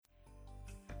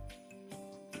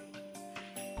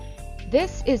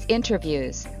This is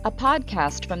Interviews, a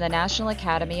podcast from the National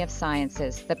Academy of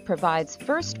Sciences that provides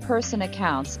first-person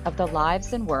accounts of the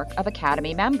lives and work of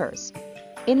Academy members.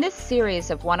 In this series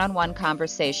of one-on-one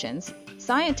conversations,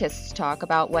 scientists talk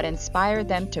about what inspired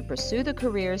them to pursue the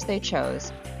careers they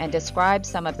chose and describe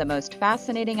some of the most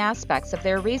fascinating aspects of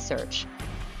their research.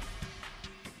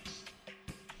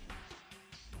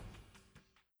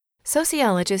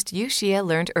 Sociologist Yu Xie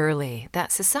learned early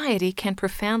that society can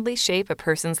profoundly shape a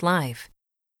person's life.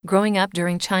 Growing up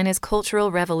during China's Cultural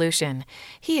Revolution,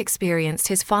 he experienced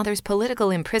his father's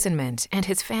political imprisonment and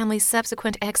his family's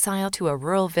subsequent exile to a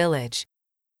rural village.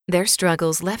 Their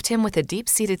struggles left him with a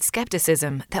deep-seated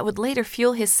skepticism that would later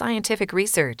fuel his scientific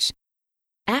research.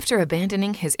 After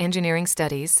abandoning his engineering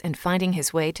studies and finding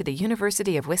his way to the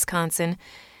University of Wisconsin,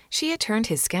 Xie turned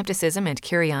his skepticism and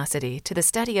curiosity to the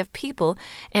study of people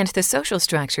and the social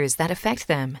structures that affect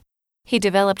them. He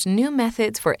developed new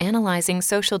methods for analyzing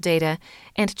social data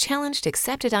and challenged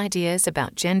accepted ideas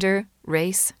about gender,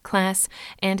 race, class,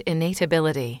 and innate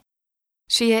ability.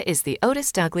 Xie is the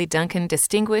Otis Dudley Duncan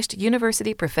Distinguished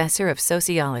University Professor of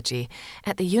Sociology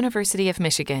at the University of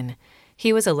Michigan.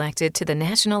 He was elected to the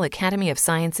National Academy of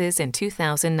Sciences in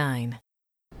 2009.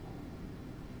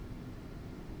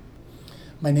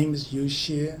 My name is Yu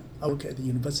Xie. I work at the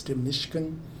University of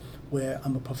Michigan, where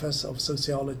I'm a professor of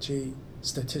sociology,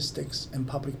 statistics, and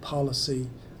public policy.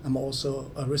 I'm also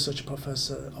a research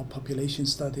professor of population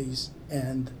studies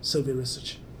and survey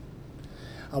research.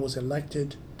 I was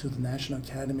elected to the National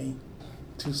Academy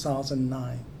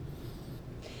 2009.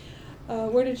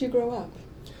 Where did you grow up?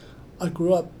 I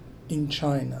grew up in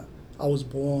China. I was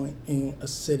born in a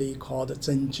city called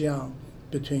Zhenjiang,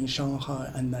 between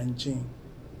Shanghai and Nanjing.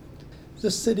 The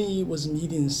city was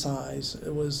medium size.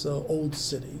 It was an old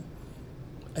city.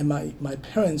 And my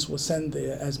parents were sent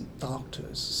there as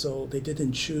doctors, so they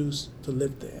didn't choose to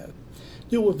live there.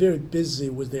 They were very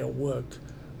busy with their work.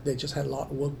 They just had a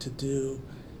lot of work to do.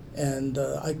 And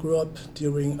I grew up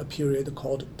during a period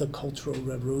called the Cultural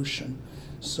Revolution.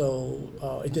 So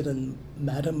it didn't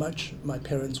matter much. My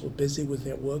parents were busy with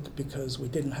their work because we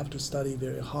didn't have to study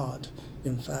very hard.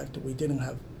 In fact, we didn't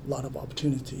have a lot of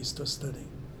opportunities to study.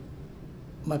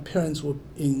 My parents were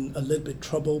in a little bit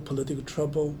trouble, political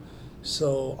trouble,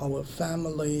 so our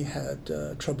family had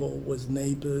trouble with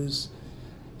neighbors.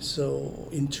 So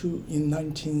in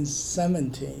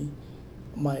 1970,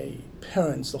 my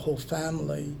parents, the whole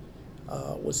family,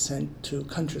 was sent to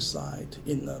countryside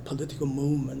in a political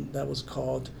movement that was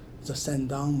called the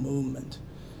Shandong Movement.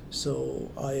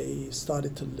 So I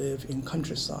started to live in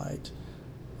countryside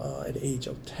at the age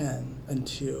of 10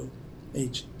 until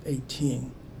age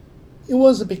 18. It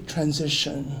was a big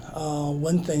transition.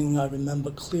 One thing I remember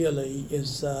clearly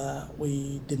is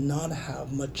we did not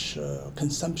have much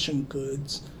consumption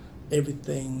goods.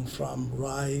 Everything from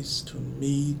rice to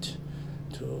meat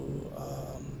to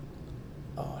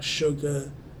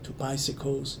sugar to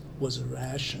bicycles was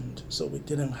rationed. So we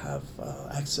didn't have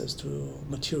access to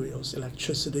materials.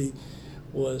 Electricity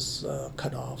was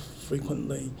cut off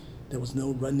frequently. There was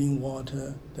no running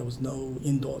water. There was no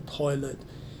indoor toilet.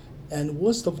 And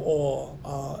worst of all,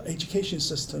 our education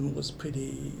system was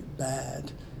pretty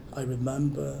bad. I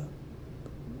remember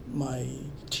my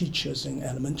teachers in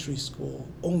elementary school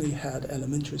only had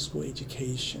elementary school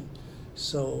education.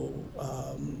 So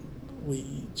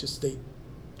they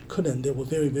couldn't. They were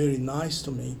very, very nice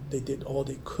to me. They did all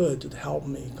they could to help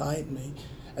me, guide me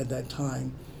at that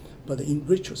time. But in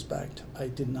retrospect, I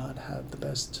did not have the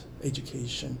best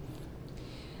education.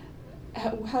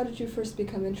 How did you first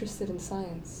become interested in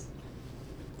science?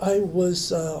 I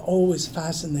was always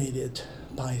fascinated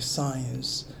by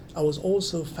science. I was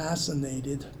also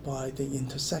fascinated by the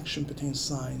intersection between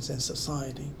science and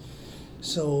society.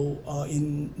 So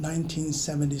in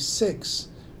 1976,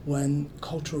 when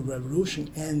Cultural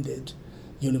Revolution ended,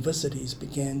 universities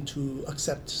began to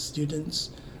accept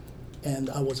students, and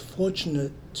I was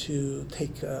fortunate to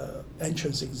take an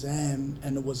entrance exam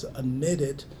and was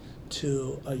admitted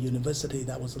to a university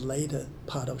that was later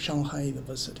part of Shanghai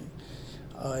University.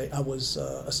 I was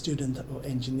a student of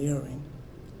engineering.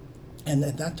 And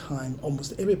at that time,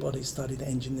 almost everybody studied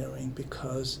engineering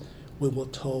because we were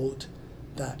told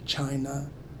that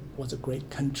China was a great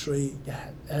country.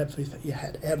 It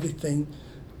had everything,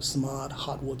 smart,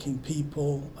 hardworking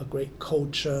people, a great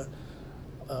culture,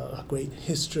 a great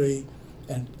history,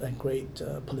 and great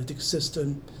political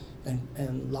system, and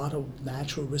a lot of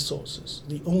natural resources.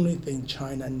 The only thing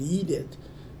China needed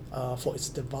for its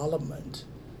development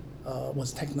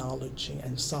was technology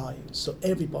and science. So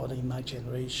everybody in my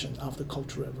generation after the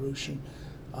Cultural Revolution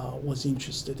was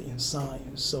interested in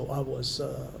science. So I was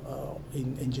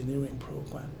in engineering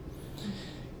program.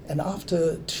 And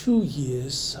after 2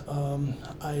 years,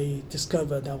 I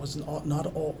discovered that was not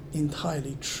all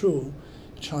entirely true.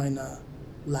 China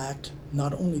lacked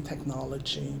not only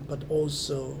technology, but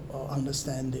also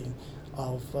understanding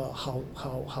of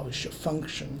how it should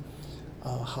function,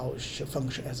 how it should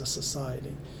function as a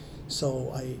society.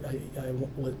 So I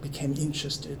became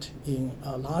interested in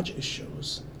large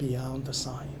issues beyond the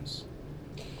science.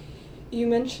 You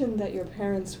mentioned that your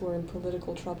parents were in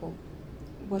political trouble.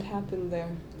 What happened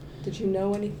there? Did you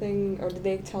know anything, or did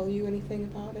they tell you anything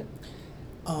about it?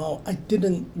 I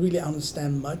didn't really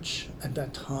understand much at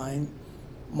that time.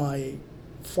 My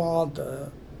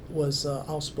father was an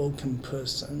outspoken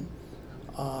person.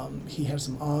 He had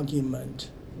some argument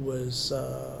with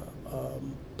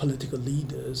political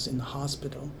leaders in the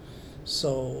hospital.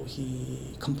 So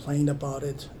he complained about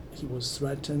it. He was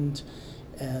threatened.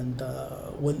 And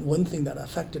one thing that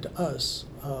affected us,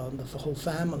 the whole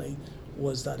family,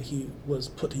 was that he was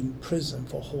put in prison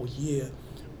for a whole year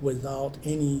without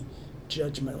any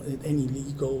judgment, any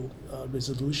legal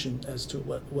resolution as to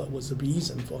what was the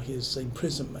reason for his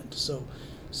imprisonment.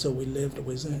 So we lived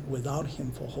without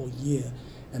him for a whole year.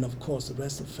 And of course, the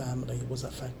rest of the family was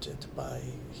affected by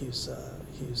his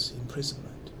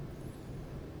imprisonment.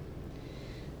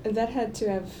 And that had to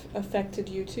have affected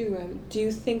you too. Do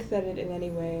you think that it in any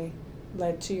way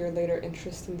led to your later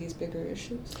interest in these bigger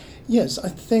issues? Yes, I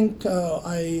think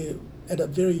at a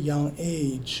very young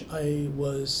age, I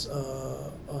was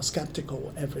skeptical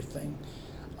of everything.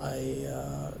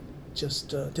 I just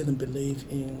didn't believe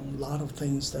in a lot of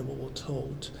things that we were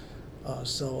told.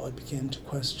 So I began to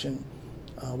question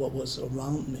what was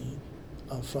around me,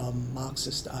 from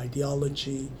Marxist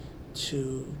ideology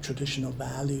to traditional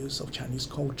values of Chinese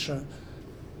culture.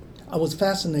 I was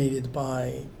fascinated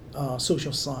by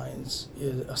social science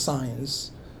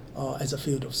as a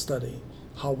field of study,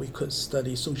 how we could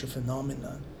study social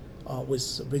phenomena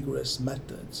with rigorous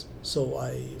methods. So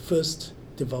I first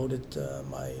devoted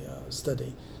my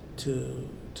study to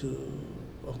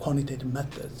quantitative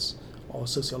methods or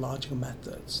sociological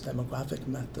methods, demographic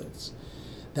methods.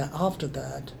 Then after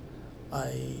that,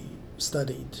 I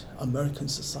studied American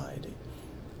society.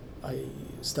 I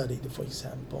studied, for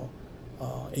example,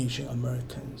 Asian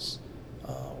Americans,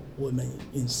 women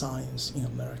in science in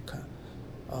America,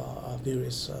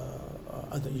 various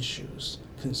other issues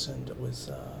concerned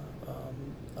with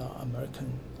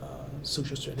American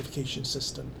social stratification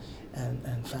system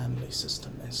and family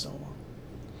system and so on.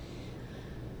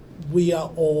 We are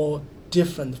all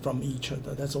different from each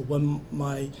other. That's one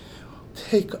my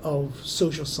take of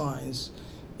social science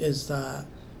is that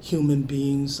human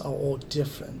beings are all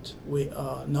different. We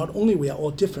are not only we are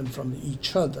all different from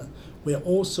each other, we are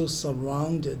also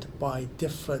surrounded by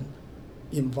different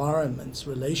environments,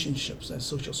 relationships, and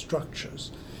social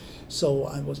structures. So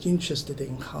I was interested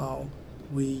in how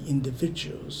we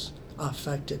individuals are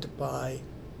affected by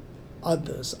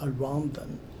others around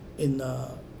them in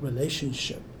a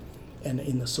relationship and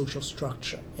in a social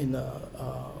structure, in a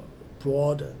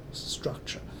broader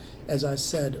structure. As I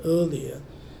said earlier,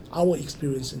 our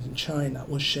experiences in China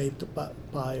was shaped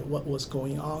by what was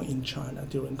going on in China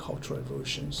during Cultural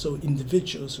Revolution. So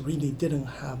individuals really didn't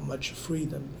have much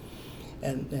freedom,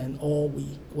 and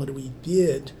what we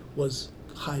did was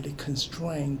highly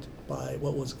constrained by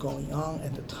what was going on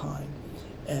at the time.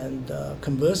 And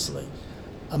conversely,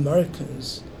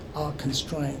 Americans are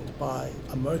constrained by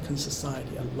American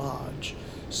society at large.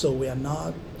 So we are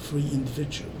not free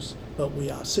individuals, but we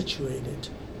are situated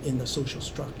in the social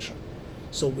structure.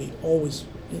 So we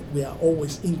are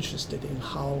always interested in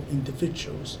how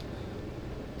individuals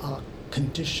are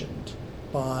conditioned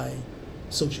by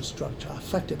social structure,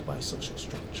 affected by social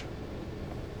structure.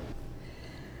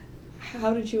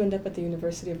 How did you end up at the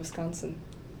University of Wisconsin?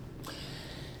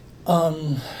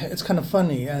 It's kind of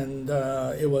funny, and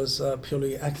it was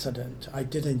purely accident. I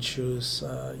didn't choose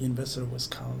University of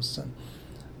Wisconsin.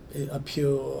 A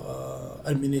pure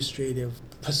administrative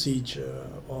procedure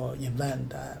or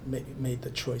event that made the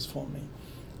choice for me.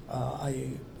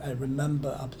 I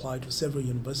remember applied to several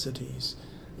universities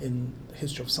in the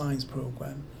History of Science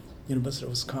program. University of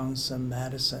Wisconsin,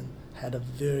 Madison had a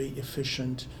very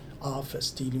efficient office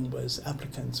dealing with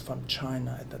applicants from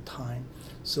China at the time.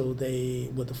 So they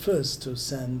were the first to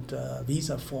send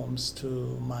visa forms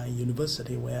to my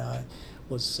university where I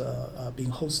was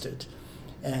being hosted.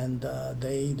 And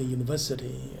the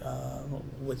university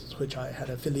with which I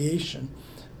had affiliation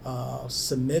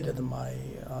submitted my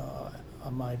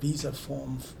visa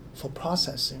form for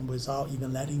processing without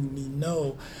even letting me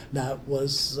know that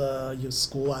was your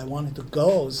school I wanted to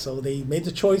go. So they made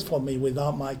the choice for me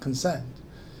without my consent.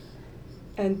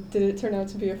 And did it turn out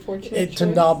to be a fortunate It choice?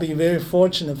 turned out to be very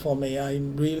fortunate for me. I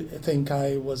really think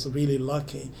I was really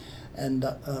lucky, and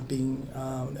being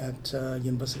at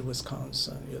University of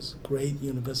Wisconsin. It was a great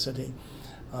university.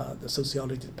 The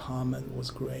sociology department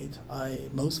was great.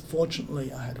 Most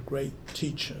fortunately, I had great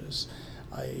teachers.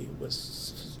 I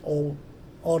was all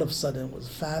of a sudden was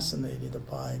fascinated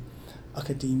by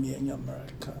academia in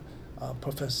America.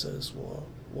 Professors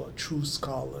were true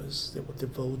scholars. They were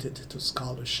devoted to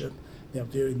scholarship. They are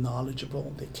very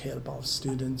knowledgeable. They cared about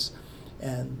students,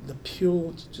 and the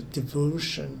pure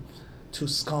devotion to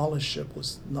scholarship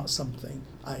was not something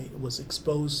I was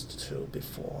exposed to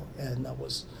before, and I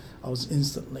was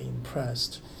instantly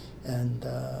impressed, and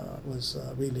was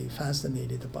really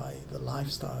fascinated by the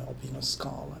lifestyle of being a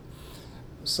scholar.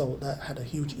 So that had a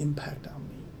huge impact on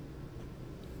me.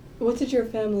 What did your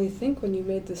family think when you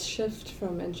made this shift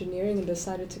from engineering and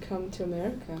decided to come to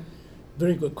America?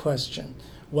 Very good question.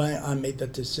 When I made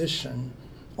that decision,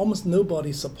 almost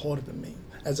nobody supported me.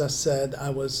 As I said, I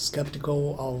was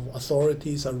skeptical of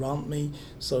authorities around me.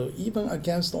 So even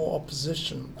against all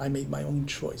opposition, I made my own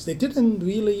choice. They didn't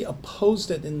really oppose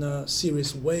it in a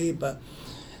serious way, but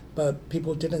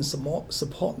people didn't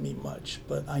support me much.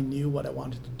 But I knew what I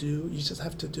wanted to do. You just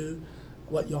have to do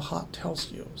what your heart tells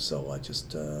you. So I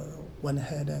just went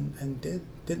ahead and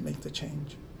did make the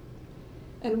change.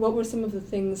 And what were some of the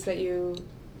things that you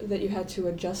had to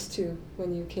adjust to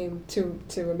when you came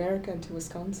to America and to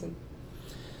Wisconsin?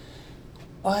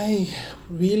 I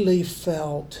really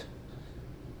felt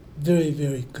very,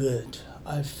 very good.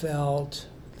 I felt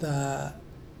that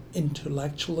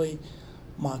intellectually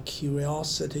my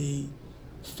curiosity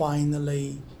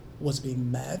finally was being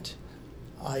met.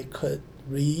 I could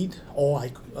read, or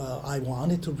I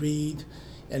wanted to read,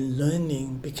 and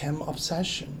learning became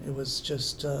obsession. It was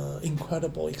just an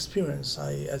incredible experience.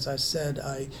 As I said,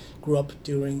 I grew up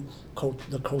during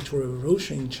the Cultural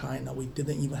Revolution in China. We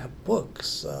didn't even have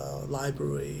books.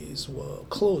 Libraries were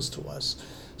closed to us.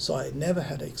 So I never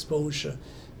had exposure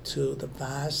to the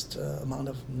vast amount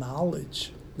of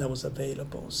knowledge that was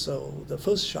available. So the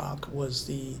first shock was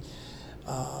the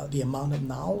amount of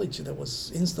knowledge that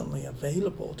was instantly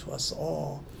available to us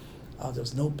all. There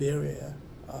was no barrier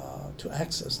to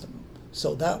access them.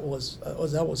 So that was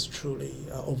truly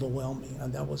overwhelming,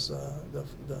 and that was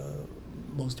the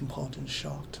most important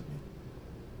shock to me.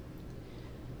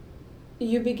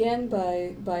 You began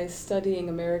by studying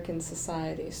American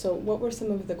society. So what were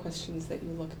some of the questions that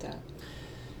you looked at?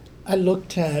 I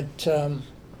looked at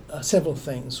several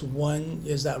things. One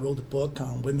is that I wrote a book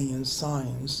on women in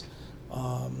science.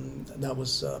 That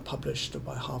was published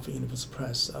by Harvard University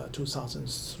Press,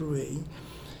 2003.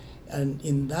 And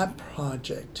in that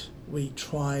project, we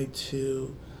tried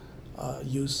to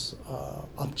use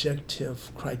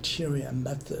objective criteria and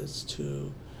methods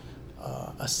to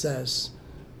assess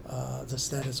the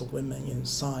status of women in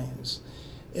science.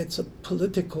 It's a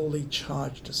politically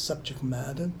charged subject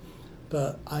matter,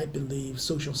 but I believe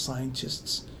social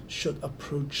scientists should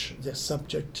approach their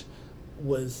subject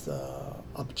with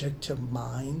objective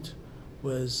mind,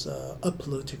 with a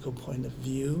apolitical point of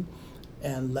view,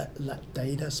 and let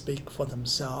data speak for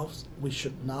themselves. We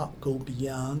should not go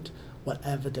beyond what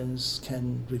evidence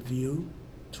can reveal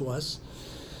to us.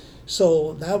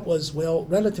 So that was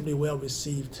relatively well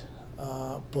received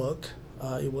book.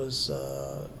 It was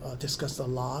discussed a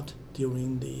lot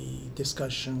during the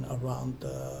discussion around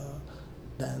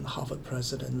then Harvard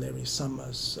President Larry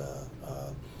Summers'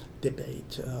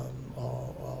 debate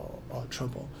or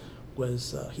trouble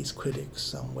with his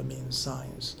critics on women in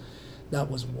science. That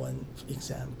was one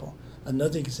example.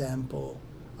 Another example,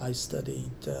 I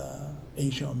studied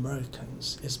Asian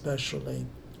Americans, especially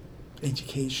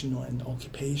educational and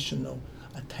occupational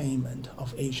attainment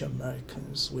of Asian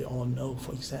Americans. We all know,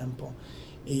 for example,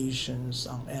 Asians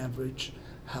on average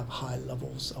have high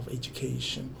levels of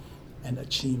education and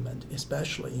achievement,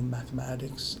 especially in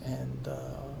mathematics and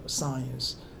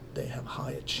science. They have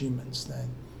high achievements than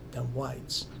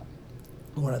whites.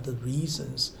 What are the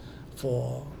reasons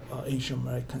for Asian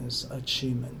Americans'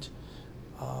 achievement?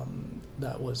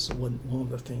 That was one of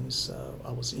the things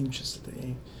I was interested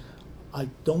in.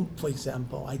 For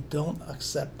example, I don't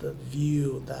accept the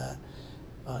view that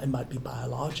it might be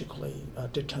biologically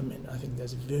determined. I think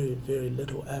there's very, very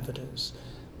little evidence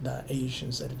that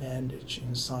Asians' advantage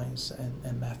in science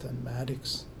and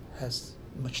mathematics has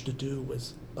much to do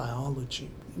with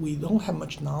biology. We don't have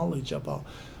much knowledge about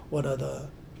what are the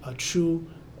true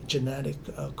genetic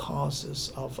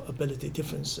causes of ability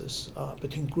differences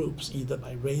between groups, either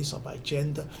by race or by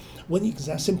gender. One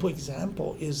simple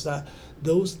example is that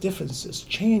those differences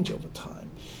change over time.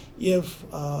 If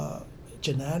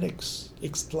genetics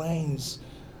explains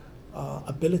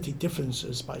ability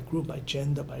differences by group, by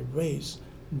gender, by race,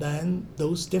 then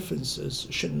those differences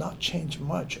should not change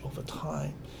much over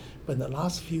time. But in the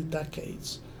last few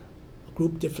decades,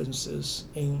 group differences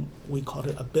in, we call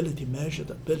it ability, measured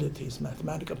abilities,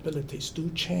 mathematical abilities, do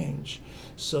change.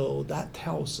 So that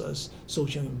tells us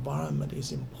social environment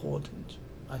is important.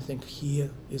 I think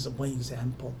here is one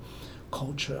example.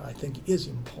 Culture, I think, is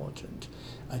important.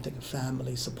 I think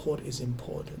family support is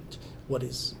important. What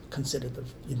is considered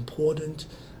important,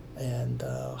 and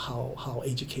how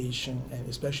education, and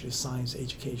especially science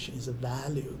education, is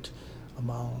valued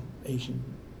among Asian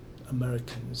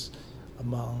Americans,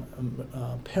 among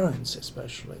parents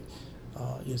especially,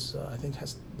 I think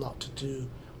has a lot to do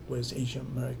with Asian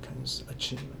Americans'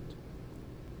 achievement.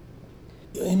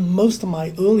 In most of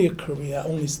my earlier career, I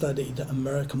only studied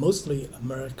America, mostly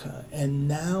America, and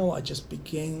now I just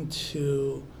begin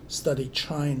to study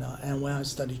China. And when I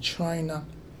study China,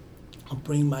 I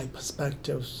bring my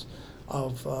perspectives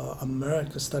of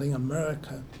America, studying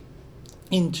America,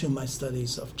 into my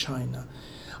studies of China.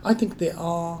 I think there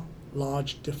are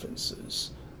large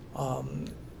differences.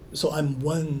 So I'm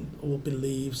one who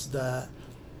believes that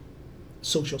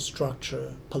social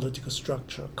structure, political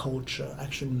structure, culture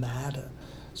actually matter.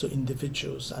 So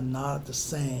individuals are not the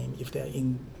same if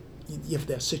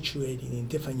they're situated in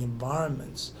different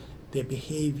environments. Their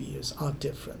behaviors are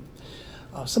different.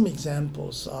 Some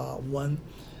examples are one.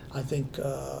 I think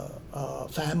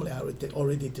family, I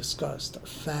already discussed.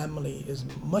 Family is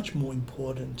much more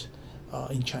important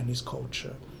in Chinese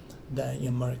culture than in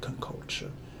American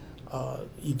culture.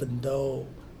 Even though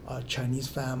Chinese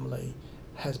family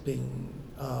has been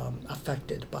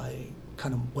affected by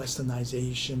kind of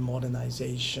westernization,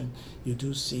 modernization, you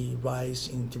do see rise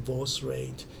in divorce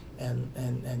rate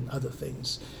and other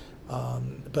things.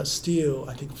 But still,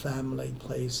 I think family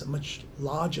plays a much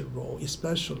larger role,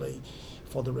 especially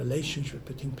for the relationship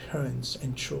between parents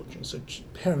and children. So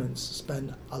parents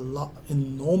spend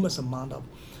enormous amount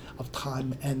of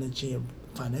time, energy, and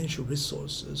financial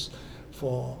resources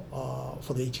for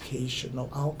the educational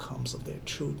outcomes of their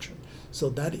children. So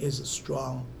that is a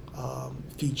strong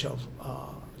feature of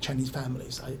Chinese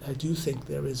families. I do think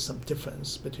there is some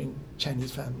difference between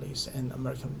Chinese families and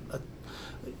American.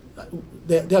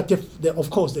 Of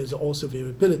course, there's also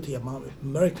variability among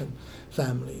American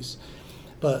families,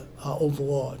 but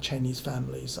overall, Chinese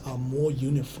families are more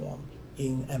uniform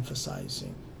in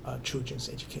emphasizing children's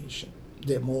education.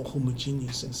 They're more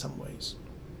homogeneous in some ways.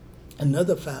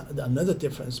 Another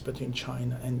difference between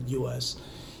China and U.S.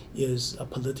 is a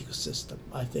political system.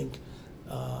 I think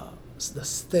the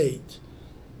state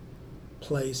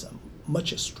plays a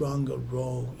much stronger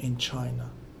role in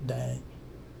China than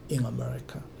in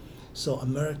America. So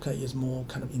America is more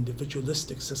kind of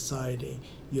individualistic society.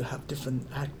 You have different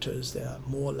actors that are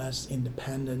more or less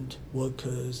independent,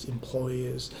 workers,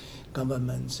 employers,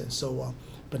 governments, and so on.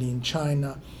 But in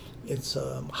China, it's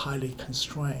highly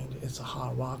constrained. It's a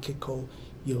hierarchical.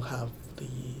 You have the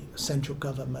central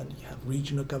government, you have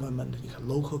regional government, you have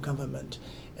local government,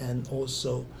 and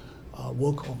also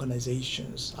work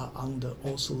organizations are under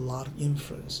also a lot of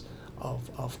influence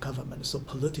of government. So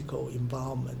political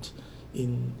involvement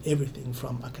in everything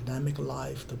from academic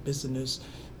life to business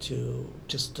to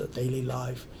just daily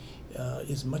life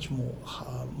is much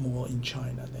more in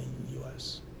China than in the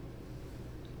U.S.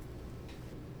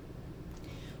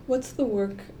 What's the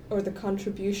work or the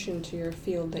contribution to your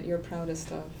field that you're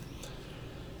proudest of?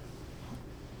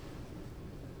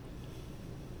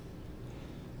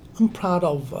 I'm proud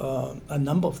of a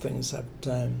number of things I've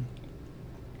done.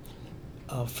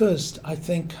 First, I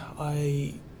think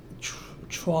I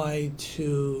try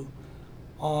to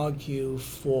argue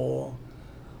for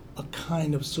a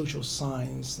kind of social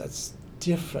science that's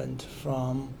different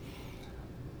from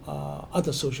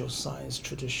other social science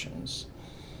traditions.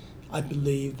 I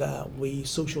believe that we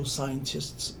social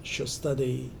scientists should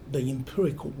study the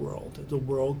empirical world, the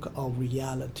world of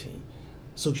reality,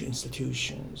 social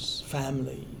institutions,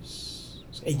 families,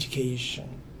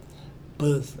 education,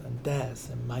 birth and death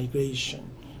and migration,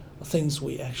 things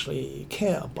we actually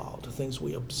care about, things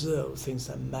we observe, things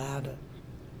that matter.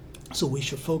 So we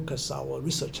should focus our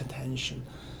research attention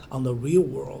on the real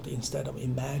world instead of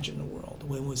imagined world.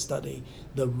 When we study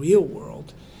the real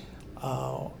world,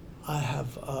 I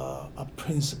have a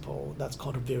principle that's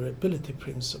called a variability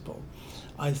principle.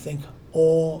 I think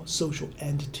all social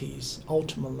entities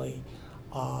ultimately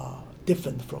are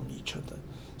different from each other.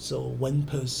 So one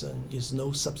person is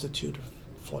no substitute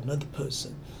for another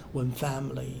person. One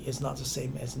family is not the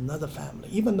same as another family.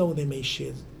 Even though they may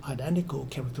share identical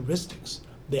characteristics,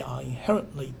 they are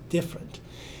inherently different.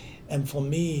 And for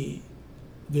me,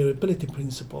 variability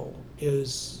principle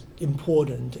is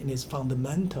important and is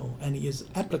fundamental and is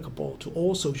applicable to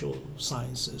all social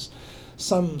sciences.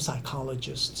 Some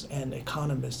psychologists and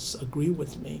economists agree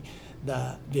with me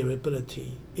that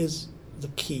variability is the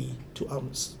key to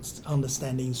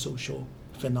understanding social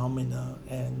phenomena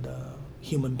and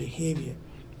human behavior.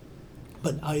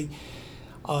 But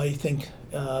I think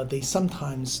they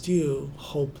sometimes still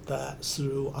hope that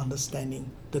through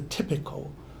understanding the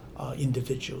typical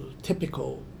individual,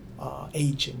 typical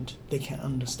agent, they can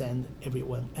understand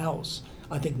everyone else.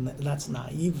 I think that's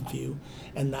naive view,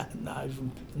 and that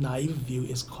naive view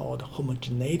is called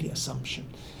homogeneity assumption.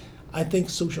 I think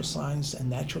social science and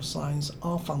natural science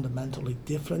are fundamentally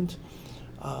different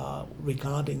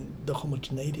regarding the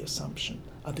homogeneity assumption.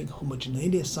 I think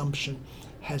homogeneity assumption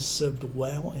has served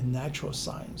well in natural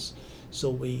science. So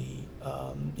we,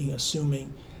 in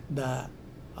assuming that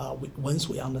once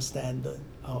we understand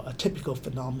a typical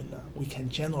phenomena, we can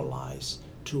generalize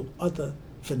to other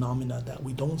phenomena that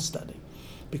we don't study,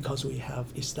 because we have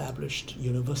established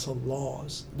universal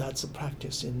laws. That's a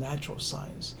practice in natural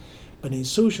science. But in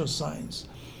social science,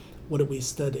 what we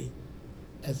study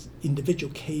as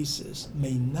individual cases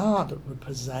may not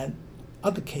represent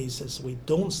other cases we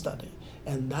don't study,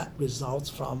 and that results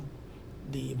from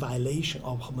the violation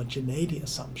of homogeneity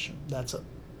assumption. That's a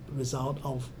result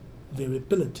of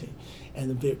variability.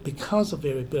 And because of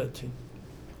variability,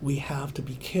 we have to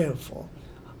be careful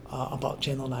about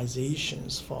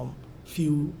generalizations from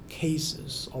few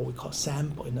cases, or we call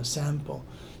sample, in a sample,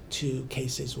 to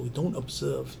cases we don't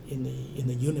observe in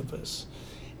the universe.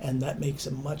 And that makes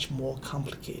it much more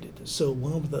complicated. So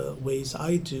one of the ways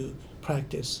I do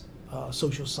practice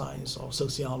social science or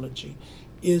sociology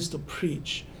is to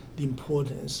preach the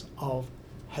importance of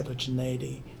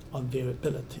heterogeneity, of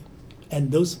variability.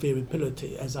 And those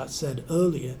variability, as I said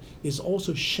earlier, is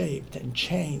also shaped and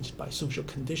changed by social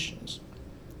conditions.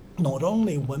 Not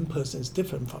only one person is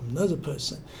different from another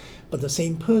person, but the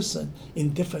same person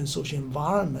in different social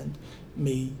environment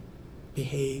may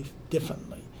behave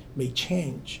differently, may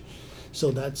change.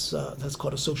 So that's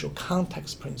called a social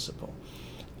context principle.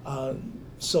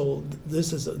 So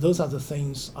those are the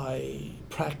things I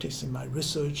practice in my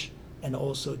research and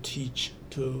also teach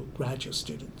to graduate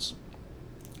students.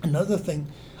 Another thing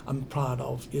I'm proud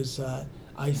of is that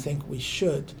I think we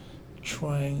should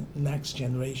train next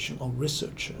generation of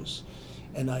researchers,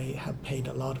 and I have paid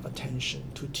a lot of attention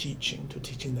to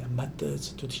teaching their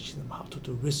methods, to teaching them how to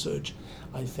do research.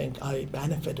 I think I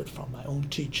benefited from my own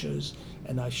teachers,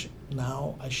 and I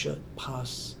should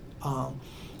pass on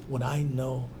what I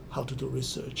know how to do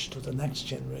research to the next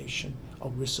generation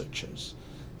of researchers.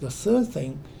 The third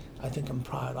thing I think I'm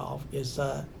proud of is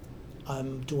that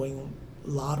I'm doing a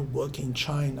lot of work in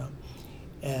China,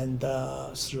 and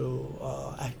through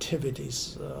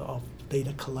activities of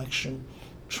data collection,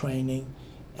 training,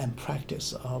 and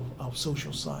practice of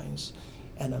social science.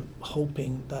 And I'm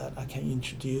hoping that I can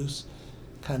introduce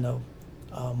kind of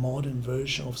a modern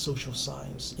version of social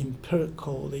science,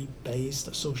 empirically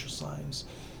based social science,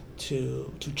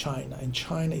 to China. And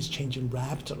China is changing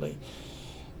rapidly,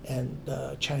 and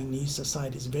Chinese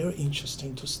society is very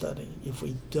interesting to study. If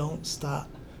we don't start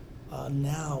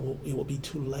now, it will be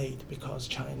too late, because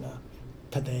China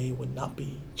today will not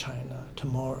be China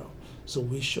tomorrow. So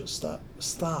we should start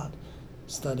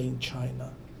studying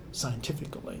China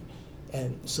scientifically,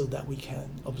 and so that we can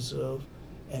observe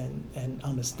and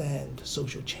understand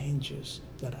social changes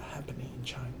that are happening in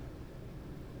China.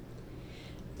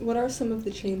 What are some of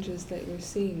the changes that you're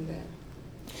seeing there?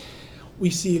 We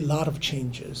see a lot of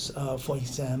changes. For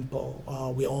example,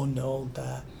 we all know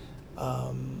that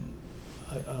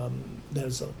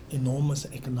there's an enormous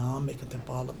economic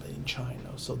development in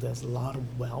China. So there's a lot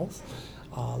of wealth,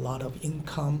 a lot of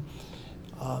income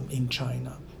in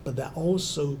China. But that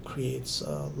also creates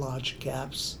large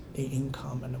gaps in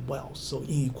income and wealth. So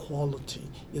inequality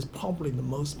is probably the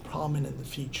most prominent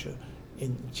feature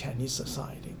in Chinese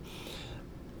society.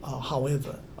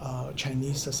 However,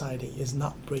 Chinese society is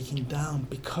not breaking down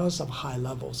because of high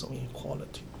levels of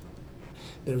inequality.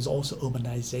 There is also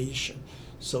urbanization.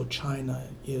 So China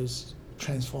is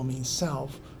transforming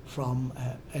itself from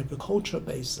an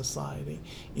agriculture-based society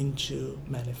into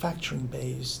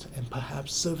manufacturing-based and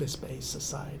perhaps service-based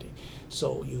society.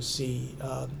 So you see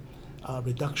a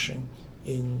reduction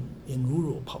in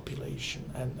rural population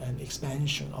and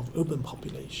expansion of urban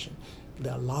population.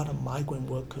 There are a lot of migrant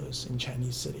workers in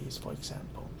Chinese cities, for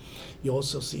example. You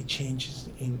also see changes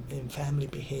in family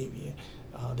behavior.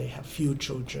 They have few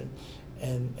children,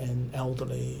 and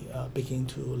elderly begin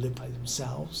to live by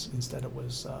themselves instead of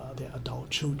with their adult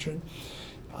children.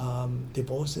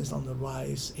 Divorce is on the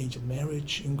rise, age of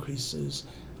marriage increases,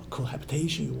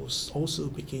 cohabitation will also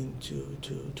begin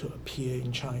to appear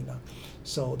in China.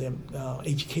 So the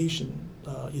education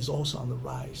is also on the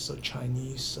rise. So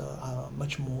Chinese are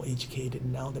much more educated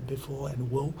now than before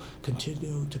and will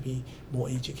continue to be more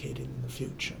educated in the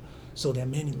future. So there are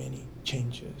many, many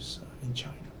changes in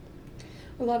China.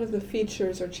 A lot of the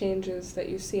features or changes that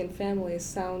you see in families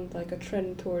sound like a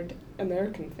trend toward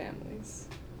American families.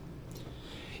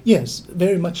 Yes,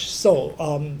 very much so.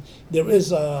 There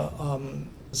is a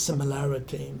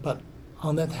similarity, but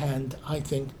on that hand, I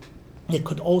think there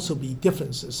could also be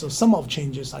differences. So some of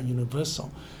changes are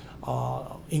universal.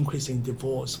 Increasing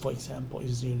divorce, for example,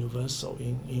 is universal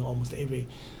in almost every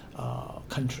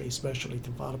country, especially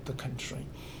developed country.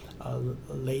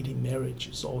 Lady marriage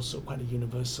is also quite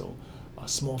universal.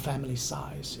 Small family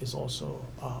size is also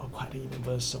quite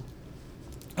universal.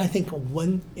 I think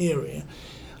one area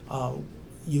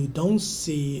you don't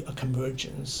see a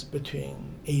convergence between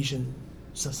Asian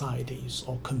societies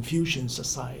or Confucian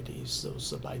societies.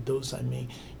 So by those I mean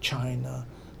China,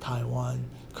 Taiwan,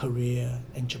 Korea,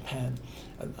 and Japan,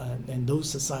 and those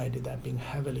societies that have been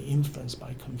heavily influenced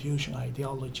by Confucian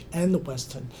ideology, and the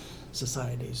Western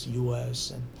societies,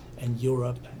 U.S. and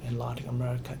Europe and Latin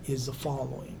America, is the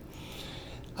following.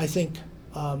 I think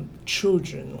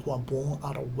children who are born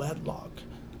out of wedlock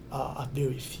are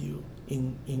very few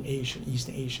in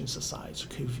Eastern Asian societies,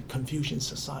 Confucian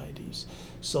societies.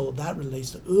 So that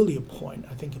relates to the earlier point.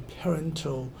 I think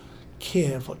parental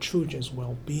care for children's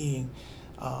well-being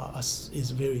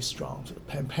is very strong.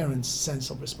 Parents' sense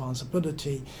of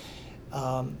responsibility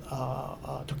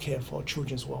to care for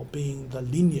children's well-being, the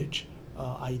lineage,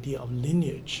 idea of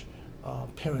lineage.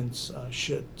 Parents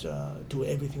should do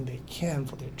everything they can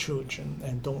for their children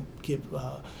and don't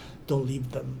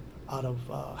leave them out of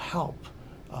help.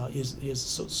 Is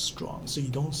so strong. So you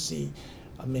don't see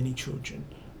many children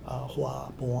who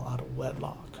are born out of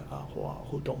wedlock,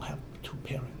 who don't have two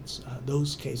parents.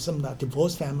 Those cases, some of the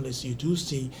divorced families, you do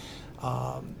see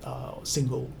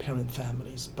single parent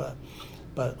families, but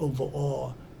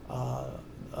overall,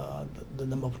 the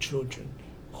number of children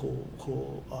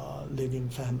who live in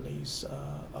families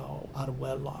out of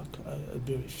wedlock are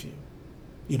very few.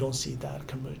 You don't see that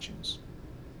convergence.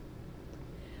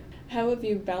 How have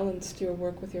you balanced your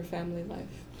work with your family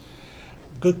life?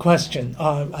 Good question.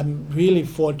 I'm really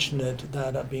fortunate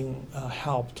that I've been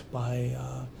helped by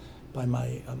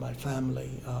my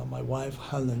family. My wife,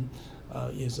 Helen,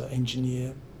 is an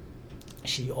engineer.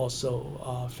 She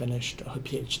also finished her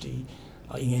PhD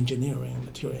in engineering,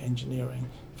 material engineering,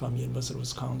 from University of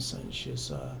Wisconsin.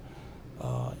 She's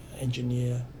an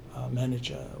engineer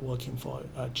manager working for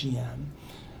GM.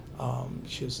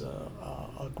 She's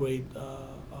a great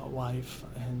wife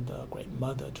and a great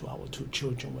mother to our two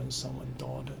children, one son, one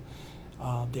daughter.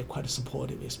 They're quite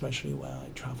supportive, especially when I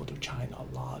travel to China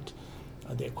a lot.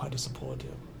 They're quite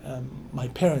supportive. My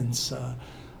parents are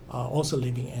also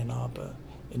living in Ann Arbor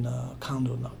in a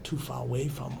condo not too far away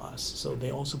from us, so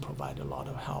they also provide a lot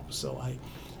of help. So I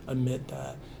admit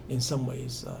that in some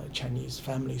ways Chinese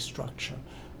family structure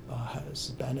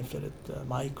has benefited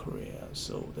my career,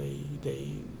 so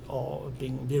they all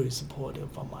being very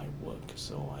supportive of my work.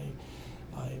 So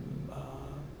I'm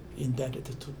indebted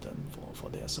to them for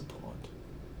their support.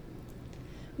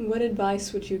 What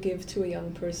advice would you give to a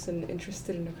young person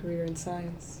interested in a career in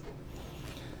science?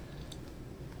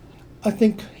 I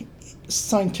think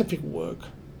scientific work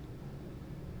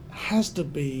has to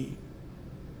be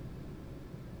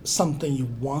something you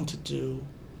want to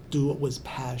do it with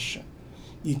passion.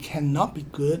 You cannot be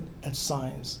good at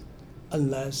science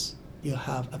unless you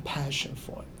have a passion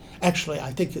for it. Actually,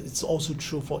 I think it's also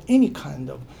true for any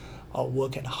kind of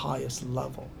work at the highest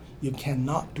level. You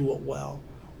cannot do it well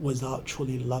without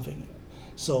truly loving it.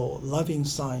 So loving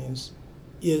science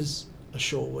is a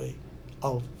sure way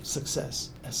of success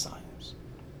at science.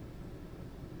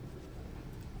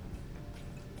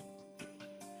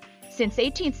 Since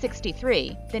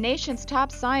 1863, the nation's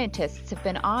top scientists have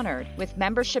been honored with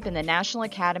membership in the National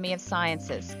Academy of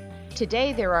Sciences.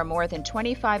 Today, there are more than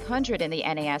 2,500 in the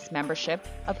NAS membership,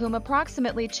 of whom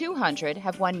approximately 200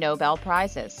 have won Nobel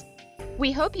Prizes.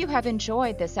 We hope you have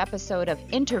enjoyed this episode of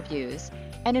Interviews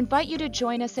and invite you to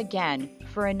join us again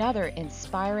for another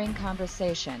inspiring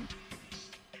conversation.